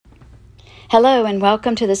Hello and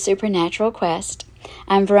welcome to the Supernatural Quest.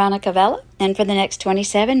 I'm Veronica Vella, and for the next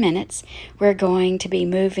 27 minutes, we're going to be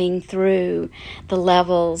moving through the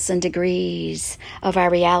levels and degrees of our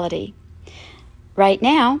reality. Right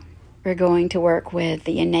now, we're going to work with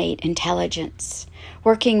the innate intelligence,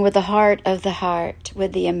 working with the heart of the heart,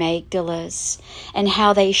 with the amygdalas, and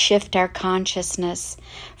how they shift our consciousness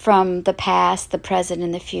from the past, the present,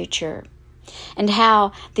 and the future. And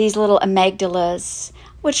how these little amygdalas,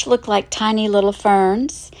 which look like tiny little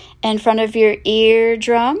ferns in front of your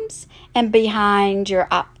eardrums and behind your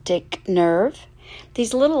optic nerve,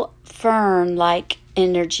 these little fern-like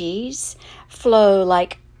energies flow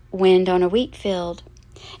like wind on a wheat field.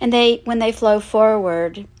 And when they flow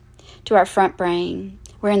forward to our front brain,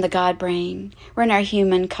 we're in the God brain, we're in our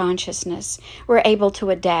human consciousness, we're able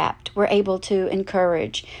to adapt, we're able to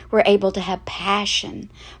encourage, we're able to have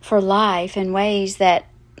passion for life in ways that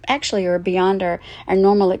actually are beyond our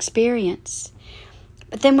normal experience.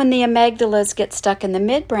 But then when the amygdalas get stuck in the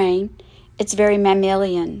midbrain, it's very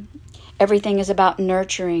mammalian. Everything is about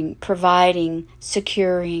nurturing, providing,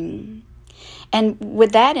 securing. And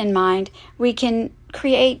with that in mind, we can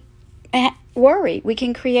create worry, we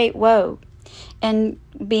can create woe, and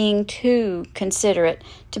being too considerate,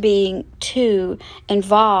 to being too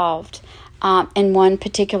involved in one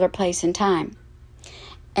particular place and time.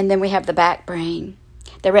 And then we have the back brain,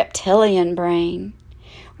 the reptilian brain,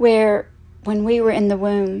 where when we were in the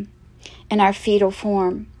womb, in our fetal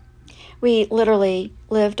form, we literally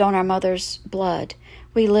lived on our mother's blood.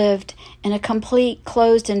 We lived in a complete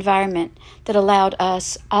closed environment that allowed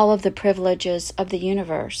us all of the privileges of the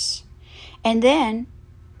universe. And then,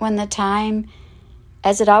 when the time,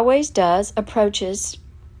 as it always does, approaches,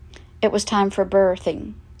 it was time for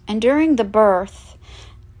birthing. And during the birth,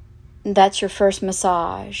 that's your first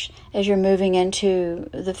massage as you're moving into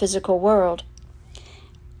the physical world.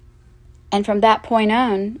 And from that point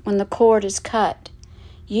on, when the cord is cut,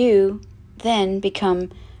 you then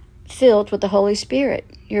become filled with the Holy Spirit.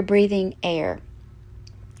 You're breathing air.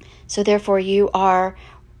 So therefore, you are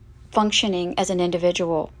functioning as an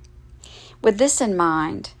individual. With this in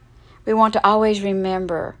mind, we want to always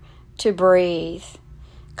remember to breathe,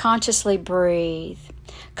 consciously breathe.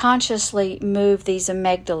 Consciously move these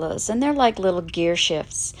amygdalas, and they're like little gear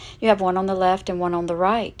shifts. You have one on the left and one on the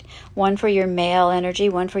right. One for your male energy,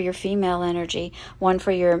 one for your female energy, one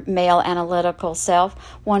for your male analytical self,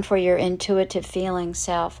 one for your intuitive feeling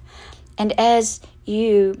self. And as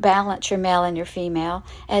you balance your male and your female,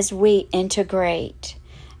 as we integrate,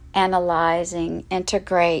 analyzing,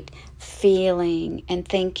 integrate, feeling, and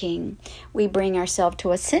thinking, we bring ourselves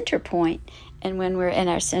to a center point. And when we're in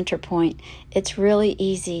our center point, it's really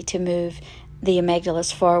easy to move the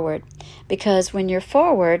amygdalas forward, because when you're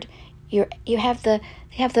forward, you have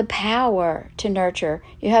the power to nurture.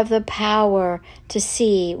 You have the power to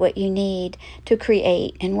see what you need to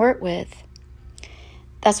create and work with.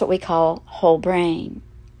 That's what we call whole brain.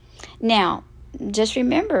 Now, just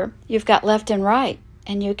remember, you've got left and right,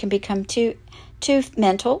 and you can become too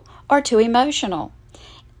mental or too emotional,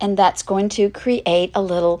 and that's going to create a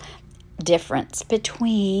little difference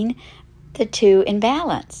between the two in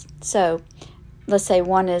balance. So let's say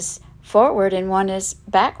one is forward and one is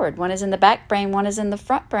backward. One is in the back brain, one is in the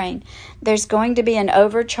front brain. There's going to be an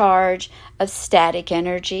overcharge of static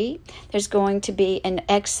energy. There's going to be an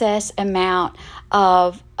excess amount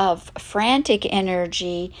of frantic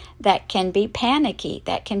energy that can be panicky,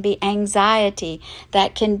 that can be anxiety,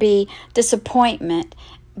 that can be disappointment,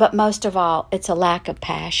 but most of all, it's a lack of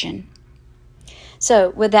passion.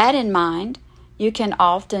 So with that in mind, you can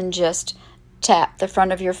often just tap the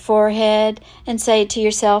front of your forehead and say to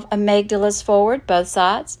yourself, amygdalas forward, both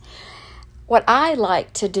sides. What I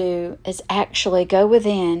like to do is actually go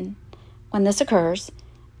within when this occurs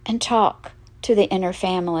and talk to the inner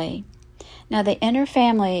family. Now, the inner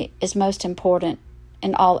family is most important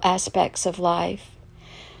in all aspects of life.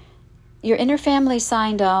 Your inner family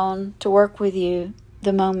signed on to work with you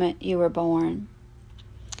the moment you were born.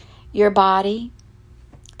 Your body,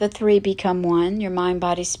 the three become one. Your mind,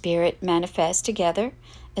 body, spirit manifest together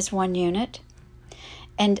as one unit.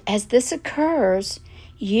 And as this occurs,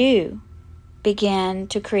 you begin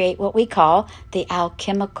to create what we call the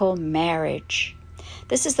alchemical marriage.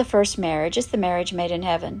 This is the first marriage. It's the marriage made in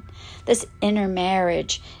heaven. This inner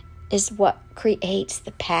marriage is what creates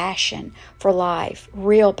the passion for life,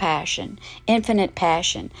 real passion, infinite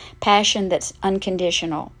passion, passion that's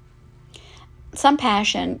unconditional. Some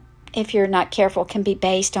passion, if you're not careful, can be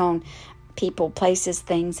based on people, places,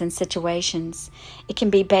 things, and situations. It can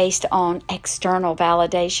be based on external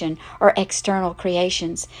validation or external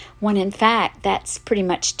creations, when in fact that's pretty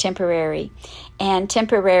much temporary. And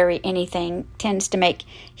temporary anything tends to make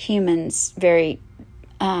humans very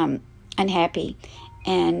unhappy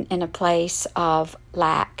and in a place of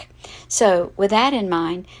lack. So with that in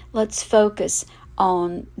mind, let's focus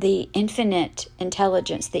on the infinite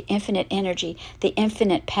intelligence, the infinite energy, the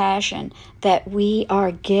infinite passion that we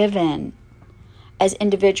are given as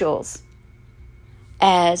individuals,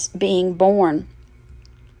 as being born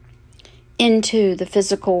into the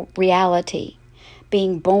physical reality,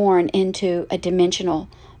 being born into a dimensional,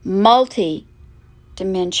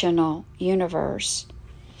 multi-dimensional universe.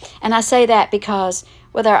 And I say that because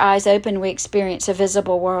with our eyes open, we experience a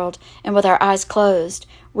visible world, and with our eyes closed,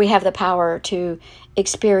 we have the power to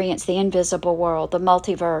experience the invisible world, the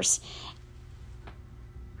multiverse.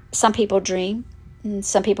 Some people dream, and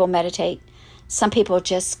some people meditate. Some people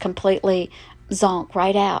just completely zonk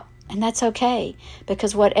right out. And that's okay,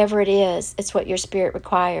 because whatever it is, it's what your spirit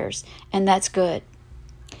requires, and that's good.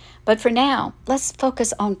 But for now, let's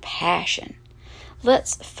focus on passion.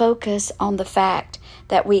 Let's focus on the fact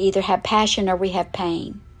that we either have passion or we have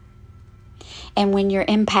pain. And when you're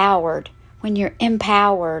empowered,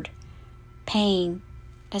 pain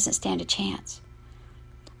doesn't stand a chance.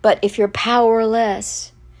 But if you're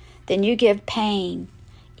powerless, then you give pain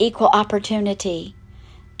equal opportunity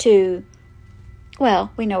to,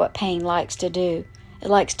 well, we know what pain likes to do. It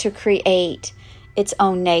likes to create its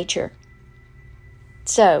own nature.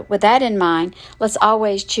 So, with that in mind, let's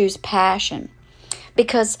always choose passion,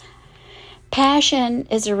 because passion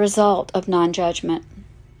is a result of non-judgment.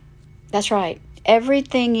 That's right.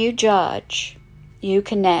 Everything you judge, you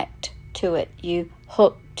connect to it. You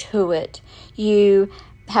hook to it. You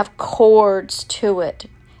have cords to it.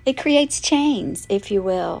 It creates chains, if you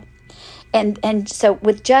will. And so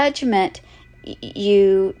with judgment,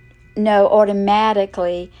 you know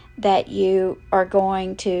automatically that you are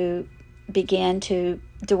going to begin to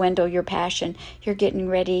dwindle your passion. You're getting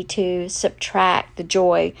ready to subtract the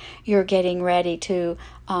joy. You're getting ready to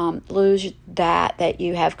lose that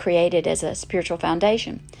you have created as a spiritual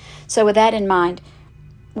foundation. So with that in mind,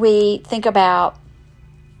 we think about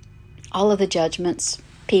all of the judgments,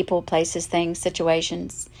 people, places, things,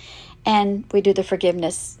 situations, and we do the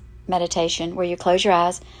forgiveness meditation where you close your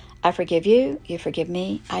eyes. I forgive you, you forgive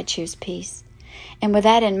me, I choose peace. And with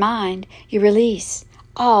that in mind, you release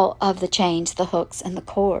all of the chains, the hooks, and the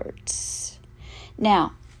cords.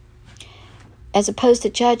 Now, as opposed to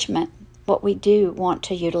judgment, what we do want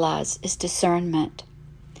to utilize is discernment.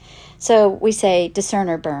 So we say discern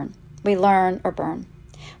or burn. We learn or burn.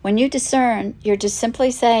 When you discern, you're just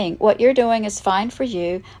simply saying, what you're doing is fine for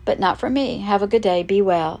you, but not for me. Have a good day. Be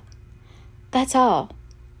well. That's all.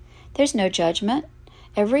 There's no judgment.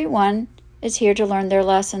 Everyone is here to learn their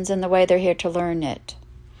lessons in the way they're here to learn it.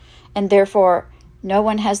 And therefore, no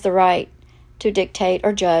one has the right to dictate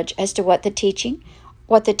or judge as to what the teaching,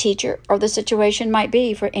 what the teacher, or the situation might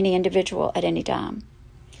be for any individual at any time.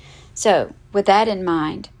 So, with that in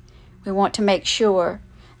mind, we want to make sure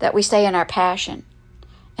that we stay in our passion.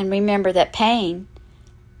 And remember that pain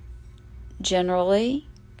generally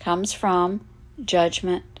comes from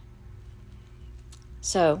judgment.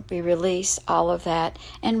 So we release all of that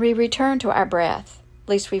and we return to our breath.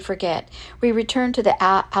 Least we forget. We return to the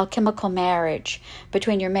alchemical marriage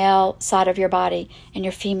between your male side of your body and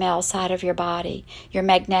your female side of your body, your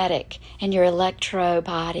magnetic and your electro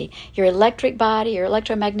body, your electric body, your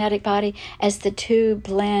electromagnetic body, as the two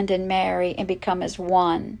blend and marry and become as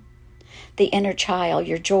one. The inner child,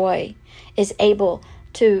 your joy, is able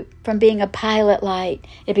to, from being a pilot light,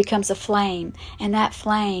 it becomes a flame, and that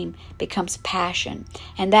flame becomes passion.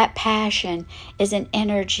 And that passion is an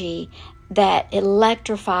energy that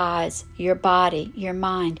electrifies your body, your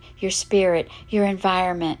mind, your spirit, your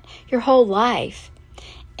environment, your whole life.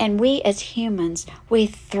 And we as humans, we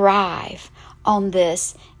thrive on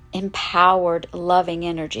this empowered, loving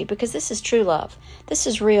energy, because this is true love. This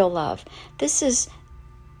is real love. This is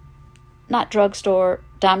not drugstore,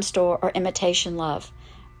 dime store, or imitation love.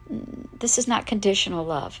 This is not conditional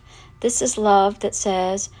love. This is love that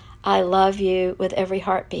says, I love you with every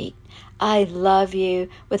heartbeat. I love you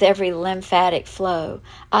with every lymphatic flow.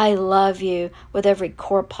 I love you with every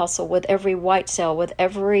corpuscle, with every white cell, with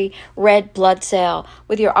every red blood cell,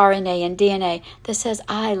 with your RNA and DNA that says,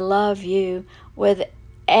 I love you with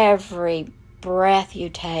every breath you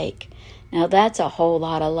take. Now that's a whole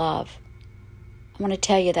lot of love. I want to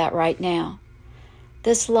tell you that right now.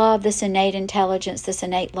 This love, this innate intelligence, this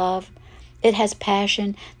innate love, it has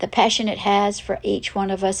passion. The passion it has for each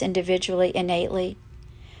one of us individually, innately,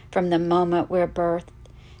 from the moment we're birthed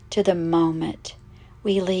to the moment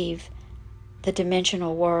we leave the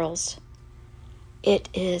dimensional worlds. It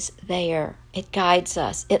is there. It guides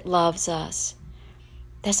us. It loves us.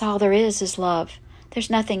 That's all there is love. There's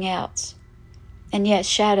nothing else. And yes,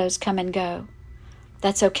 shadows come and go.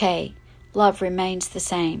 That's okay. Love remains the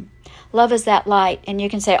same. Love is that light, and you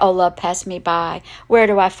can say, oh, love passed me by. Where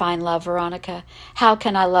do I find love, Veronica? How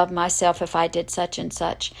can I love myself if I did such and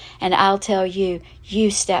such? And I'll tell you,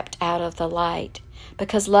 you stepped out of the light,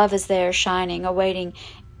 because love is there shining, awaiting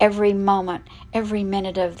every moment, every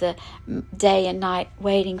minute of the day and night,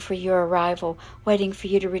 waiting for your arrival, waiting for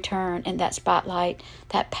you to return in that spotlight,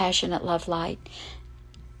 that passionate love light,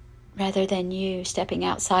 rather than you stepping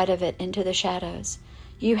outside of it into the shadows.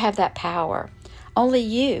 You have that power. Only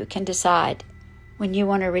you can decide when you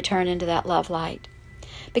want to return into that love light.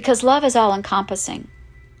 Because love is all-encompassing.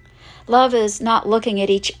 Love is not looking at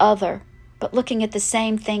each other, but looking at the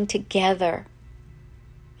same thing together.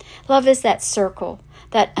 Love is that circle,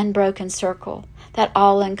 that unbroken circle, that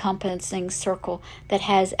all-encompassing circle that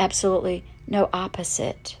has absolutely no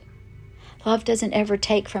opposite. Love doesn't ever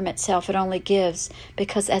take from itself. It only gives,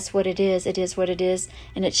 because that's what it is. It is what it is,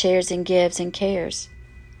 and it shares and gives and cares.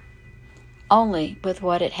 Only with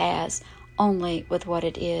what it has, only with what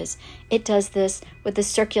it is. It does this with the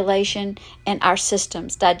circulation in our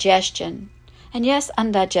systems, digestion. And yes,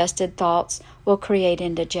 undigested thoughts will create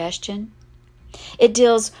indigestion. It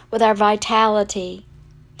deals with our vitality.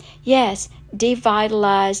 Yes,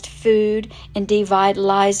 devitalized food and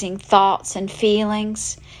devitalizing thoughts and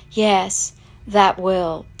feelings. Yes, that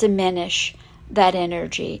will diminish that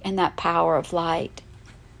energy and that power of light.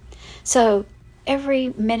 So, every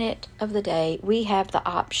minute of the day, we have the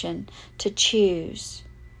option to choose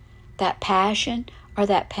that passion or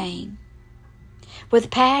that pain. With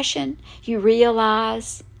passion, you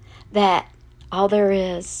realize that all there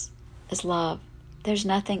is love. There's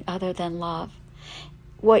nothing other than love.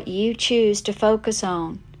 What you choose to focus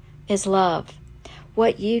on is love.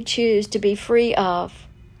 What you choose to be free of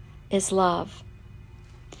is love.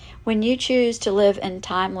 When you choose to live in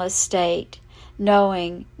timeless state,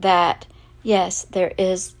 knowing that yes, there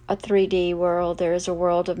is a 3D world. There is a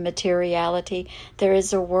world of materiality. There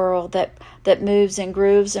is a world that moves and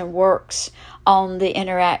grooves and works on the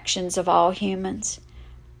interactions of all humans.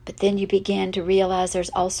 But then you begin to realize there's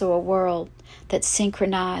also a world that's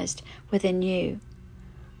synchronized within you.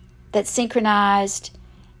 That's synchronized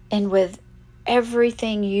and with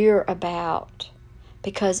everything you're about,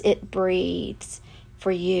 because it breathes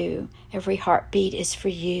for you. Every heartbeat is for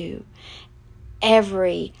you.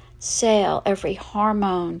 Every cell, every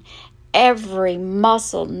hormone, every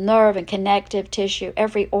muscle, nerve, and connective tissue,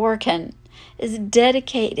 every organ is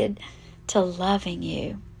dedicated to loving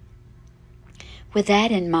you. With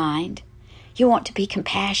that in mind, you want to be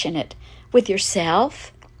compassionate with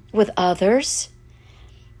yourself, with others.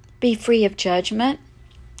 Be free of judgment,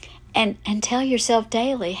 and tell yourself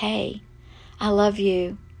daily, hey, I love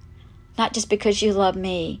you, not just because you love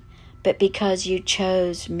me, but because you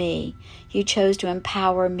chose me. You chose to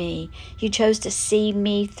empower me. You chose to see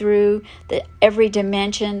me through every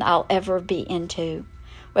dimension I'll ever be into.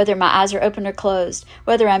 Whether my eyes are open or closed,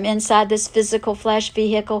 whether I'm inside this physical flesh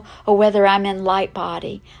vehicle or whether I'm in light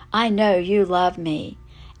body, I know you love me.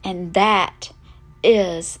 And that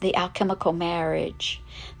is the alchemical marriage.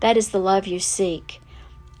 That is the love you seek.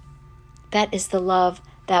 That is the love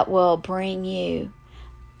that will bring you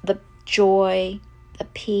the joy, the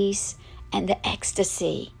peace, and the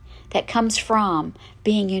ecstasy that comes from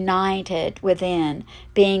being united within,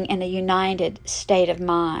 being in a united state of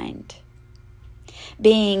mind,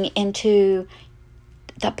 being into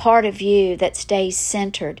the part of you that stays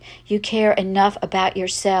centered. You care enough about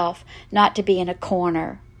yourself not to be in a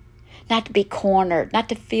corner, not to be cornered, not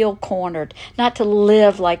to feel cornered, not to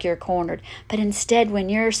live like you're cornered, but instead when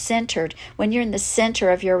you're centered, when you're in the center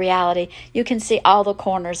of your reality, you can see all the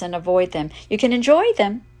corners and avoid them. You can enjoy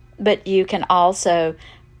them, but you can also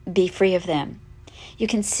be free of them. You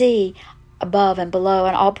can see above and below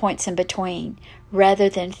and all points in between, rather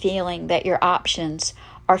than feeling that your options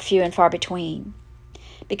are few and far between.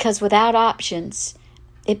 Because without options,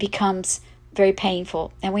 it becomes very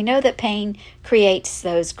painful. And we know that pain creates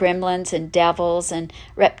those gremlins and devils and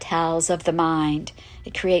reptiles of the mind.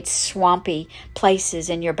 It creates swampy places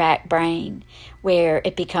in your back brain where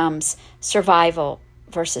it becomes survival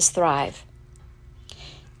versus thrive.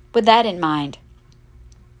 With that in mind,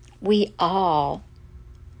 we all,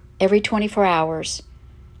 every 24 hours,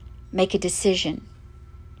 make a decision.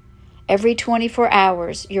 Every 24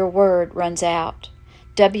 hours, your word runs out.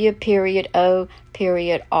 W.O.R.D.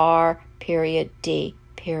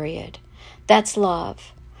 That's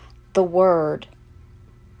love. the Word.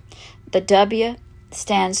 The W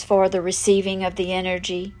stands for the receiving of the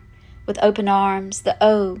energy with open arms. The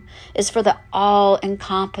O is for the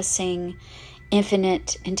all-encompassing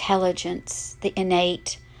infinite intelligence, the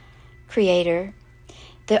innate creator.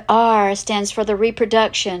 The R stands for the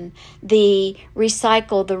reproduction, the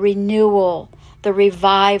recycle, the renewal, the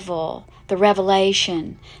revival, the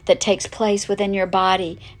revelation that takes place within your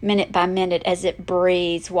body minute by minute as it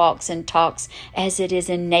breathes, walks, and talks, as it is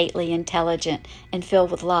innately intelligent and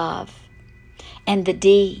filled with love. And the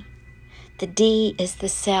D is the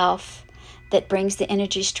self that brings the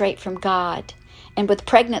energy straight from God. And with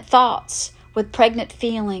pregnant thoughts, with pregnant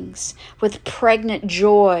feelings, with pregnant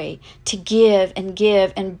joy to give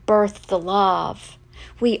and birth the love.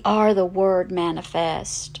 We are the Word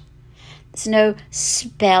manifest. There's no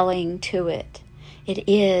spelling to it. It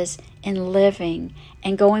is in living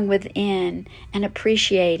and going within and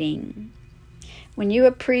appreciating. When you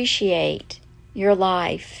appreciate your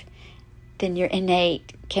life, then your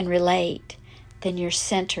innate can relate. Then you're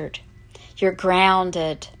centered. You're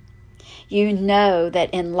grounded. You know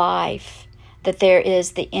that in life, that there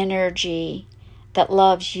is the energy that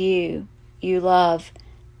loves you. You love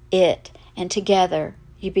it. And together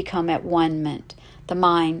you become at one-ment. The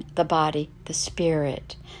mind, the body, the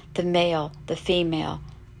spirit, the male, the female,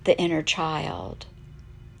 the inner child.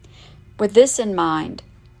 With this in mind,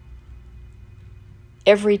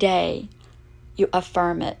 every day you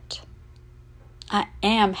affirm it. I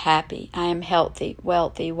am happy. I am healthy,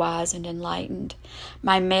 wealthy, wise, and enlightened.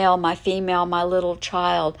 My male, my female, my little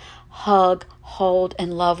child hug, hold,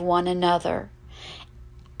 and love one another.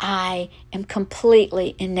 I am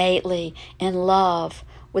completely, innately in love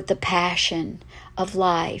with the passion of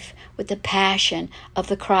life, with the passion of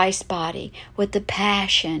the Christ body, with the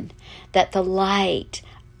passion that the light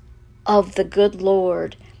of the good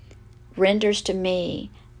Lord renders to me,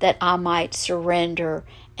 that I might surrender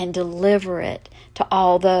and deliver it to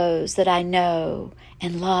all those that I know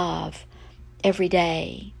and love every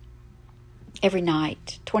day, every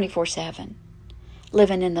night, 24/7,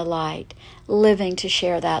 living in the light, living to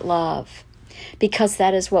share that love, because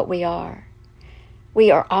that is what we are. We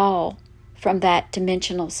are all from that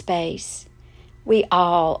dimensional space. We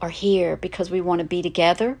all are here because we want to be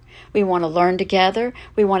together. We want to learn together.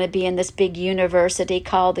 We want to be in this big university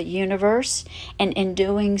called the universe. And in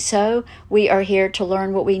doing so, we are here to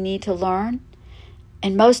learn what we need to learn.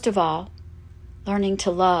 And most of all, learning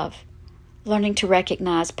to love, learning to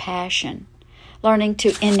recognize passion, learning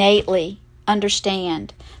to innately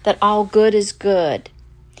understand that all good is good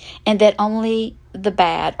and that only the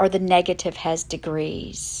bad or the negative has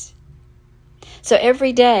degrees. So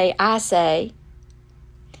every day I say,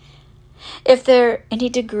 if there are any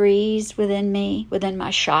degrees within me, within my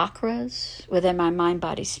chakras, within my mind,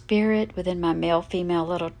 body, spirit, within my male, female,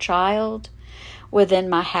 little child, within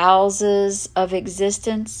my houses of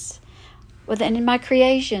existence, within my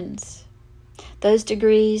creations, those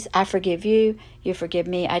degrees, I forgive you, you forgive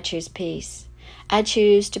me, I choose peace. I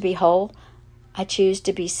choose to be whole. I choose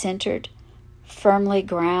to be centered, firmly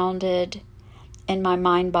grounded in my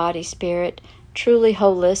mind, body, spirit, truly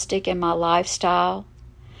holistic in my lifestyle,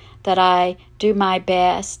 that I do my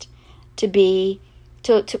best to be,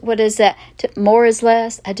 more is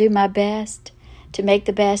less. I do my best to make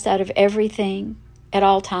the best out of everything at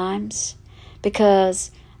all times,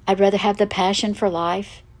 because I'd rather have the passion for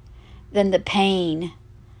life than the pain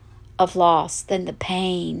of loss, than the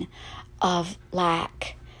pain of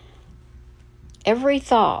lack. Every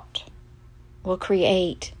thought will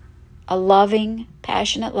create a loving,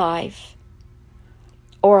 passionate life,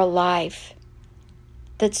 or a life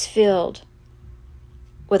that's filled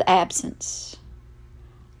with absence,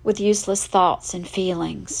 with useless thoughts and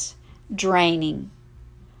feelings, draining,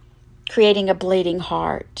 creating a bleeding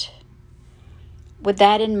heart. With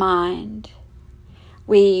that in mind,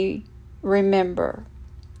 we remember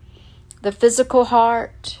the physical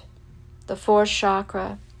heart, the fourth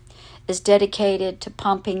chakra, is dedicated to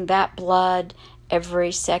pumping that blood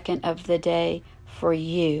every second of the day for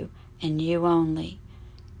you and you only.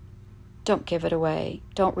 Don't give it away.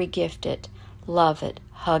 Don't regift it. Love it.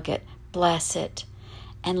 Hug it. Bless it.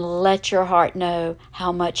 And let your heart know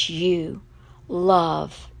how much you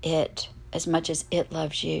love it as much as it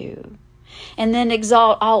loves you. And then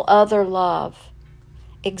exalt all other love.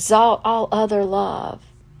 Exalt all other love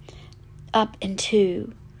up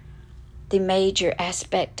into the major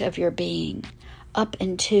aspect of your being, up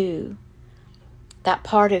into that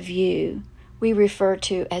part of you we refer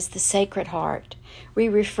to as the sacred heart. We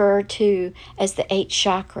refer to as the 8th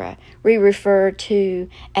chakra. We refer to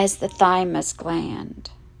as the thymus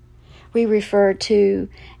gland. We refer to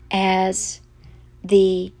as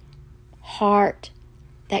the heart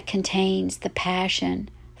that contains the passion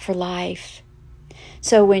for life.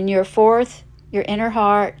 So when your inner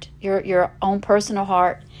heart, your own personal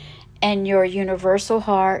heart, and your universal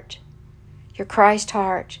heart, your Christ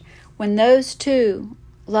heart, when those two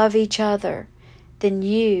love each other, then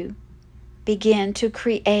you begin to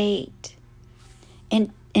create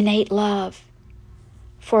innate love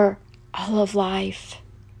for all of life.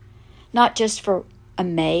 Not just for a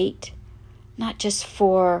mate, not just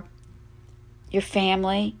for your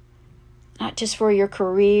family, not just for your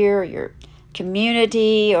career, your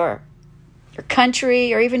community, or your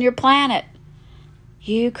country, or even your planet.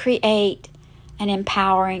 You create an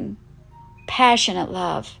empowering, passionate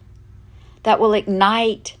love that will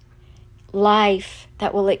ignite life,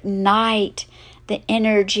 that will ignite the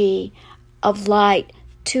energy of light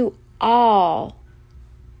to all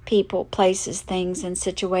people, places, things, and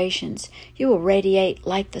situations. You will radiate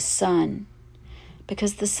like the sun,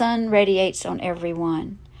 because the sun radiates on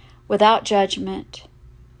everyone without judgment,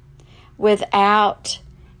 without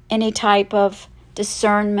any type of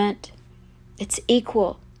discernment. It's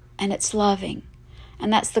equal and it's loving.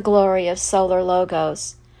 And that's the glory of Solar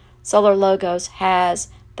Logos. Solar Logos has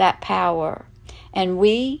that power. And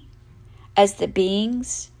we, as the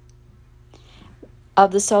beings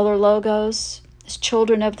of the Solar Logos, as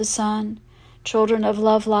children of the sun, children of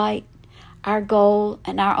love light, our goal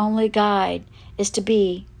and our only guide is to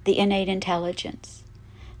be the innate intelligence,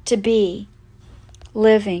 to be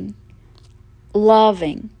living,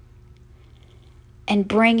 loving, and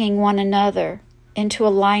bringing one another into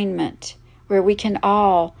alignment where we can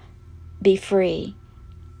all be free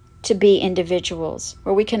to be individuals,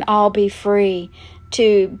 where we can all be free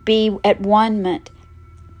to be at one-ment,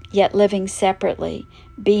 yet living separately,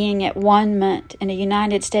 being at one-ment in a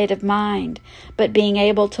united state of mind, but being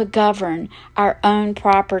able to govern our own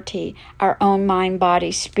property, our own mind,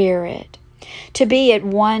 body, spirit. To be at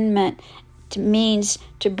one-ment means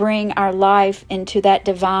to bring our life into that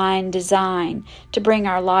divine design, to bring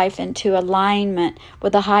our life into alignment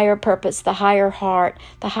with the higher purpose, the higher heart,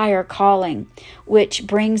 the higher calling, which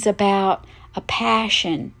brings about a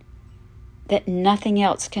passion that nothing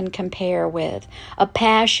else can compare with, a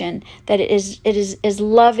passion that is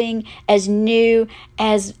loving, as new,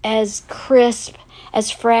 as crisp,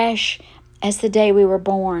 as fresh as the day we were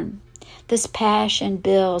born. This passion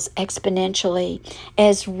builds exponentially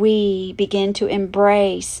as we begin to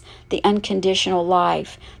embrace the unconditional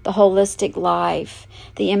life, the holistic life,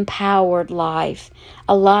 the empowered life,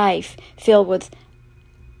 a life filled with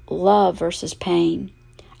love versus pain,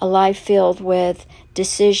 a life filled with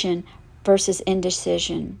decision versus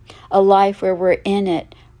indecision, a life where we're in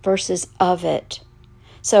it versus of it.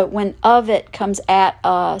 So when of it comes at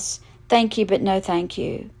us, thank you, but no thank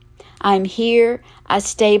you. I'm here, I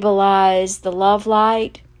stabilize the love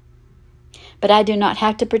light, but I do not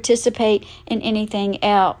have to participate in anything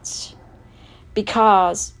else,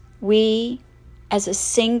 because we, as a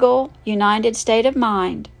single united state of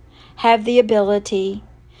mind, have the ability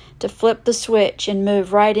to flip the switch and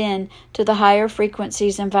move right in to the higher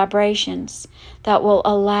frequencies and vibrations that will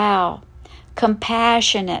allow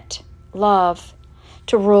compassionate love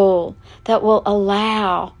to rule, that will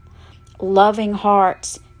allow loving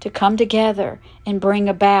hearts to come together and bring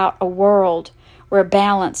about a world where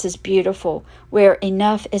balance is beautiful, where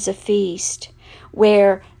enough is a feast,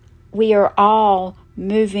 where we are all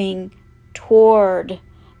moving toward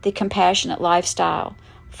the compassionate lifestyle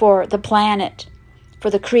for the planet, for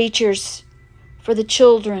the creatures, for the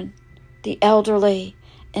children, the elderly,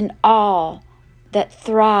 and all that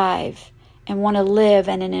thrive and want to live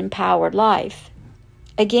in an empowered life.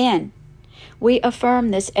 Again, we affirm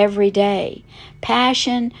this every day.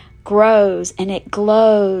 Passion grows and it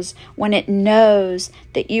glows when it knows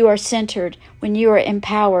that you are centered, when you are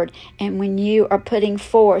empowered, and when you are putting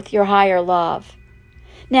forth your higher love.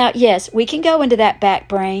 Now, yes, we can go into that back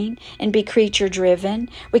brain and be creature-driven.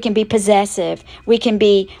 We can be possessive. We can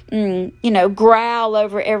be, growl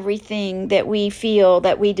over everything that we feel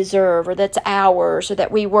that we deserve or that's ours or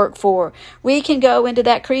that we work for. We can go into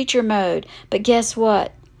that creature mode. But guess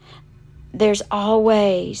what? There's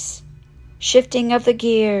always shifting of the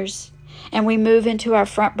gears, and we move into our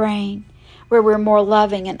front brain where we're more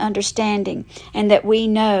loving and understanding, and that we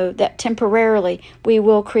know that temporarily we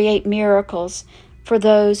will create miracles for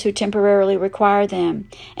those who temporarily require them.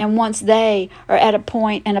 And once they are at a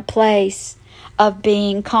point and a place of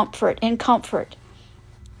being in comfort,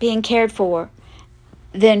 being cared for,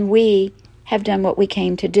 then we have done what we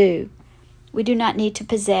came to do. We do not need to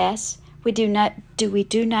possess. We do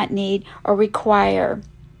not need or require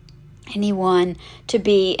anyone to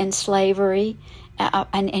be in slavery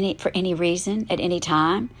for any reason at any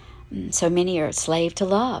time. So many are a slave to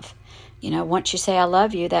love. Once you say I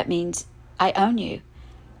love you, that means I own you.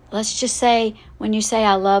 Let's just say when you say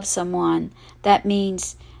I love someone, that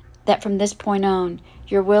means that from this point on,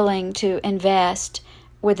 you're willing to invest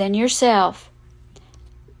within yourself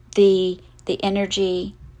the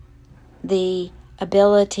energy, the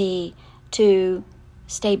ability to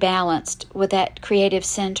stay balanced with that creative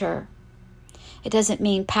center. It doesn't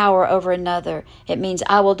mean power over another. It means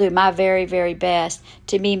I will do my very, very best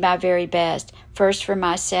to be my very best, first for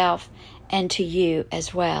myself and to you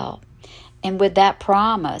as well. And with that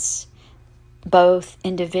promise, both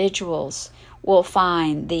individuals will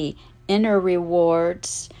find the inner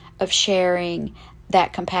rewards of sharing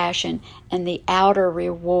that compassion and the outer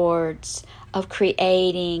rewards of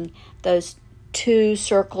creating those two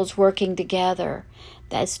circles working together.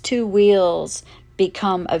 As two wheels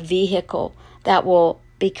become a vehicle that will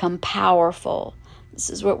become powerful. This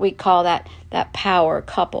is what we call that power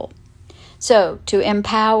couple. So to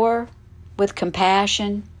empower with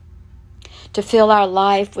compassion, to fill our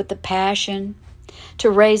life with the passion, to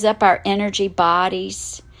raise up our energy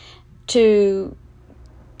bodies, from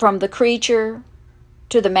the creature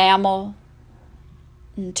to the mammal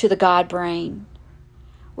to the God brain,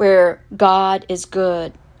 where God is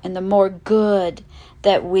good. And the more good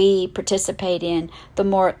that we participate in, the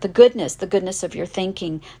more the goodness of your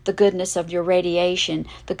thinking, the goodness of your radiation,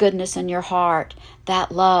 the goodness in your heart,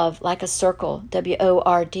 that love, like a circle,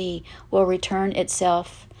 W-O-R-D, will return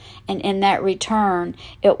itself. And in that return,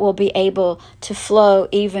 it will be able to flow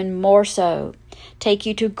even more so, take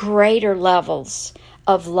you to greater levels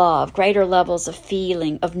of love, greater levels of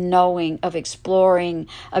feeling, of knowing, of exploring,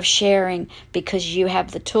 of sharing, because you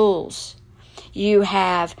have the tools. You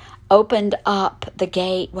have opened up the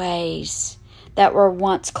gateways that were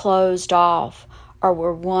once closed off or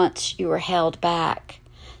were once you were held back.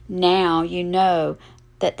 Now you know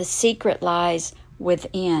that the secret lies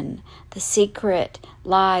within. The secret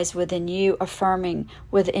lies within you affirming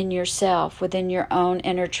within yourself, within your own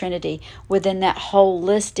inner Trinity, within that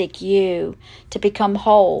holistic you to become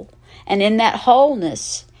whole. And in that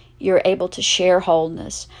wholeness, you're able to share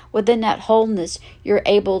wholeness. Within that wholeness, you're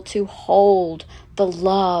able to hold the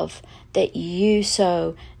love that you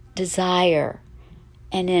so desire.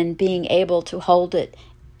 And in being able to hold it,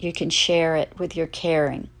 you can share it with your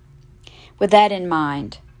caring. With that in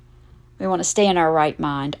mind, we want to stay in our right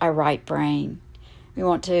mind, our right brain. We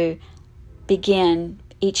want to begin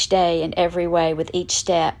each day in every way with each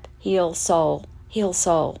step. Heal soul, heal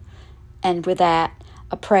soul. And with that,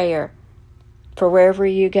 a prayer for wherever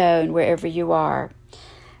you go and wherever you are.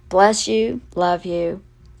 Bless you, love you,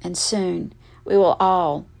 and soon we will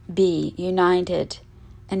all be united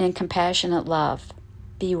and in compassionate love.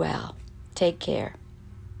 Be well. Take care.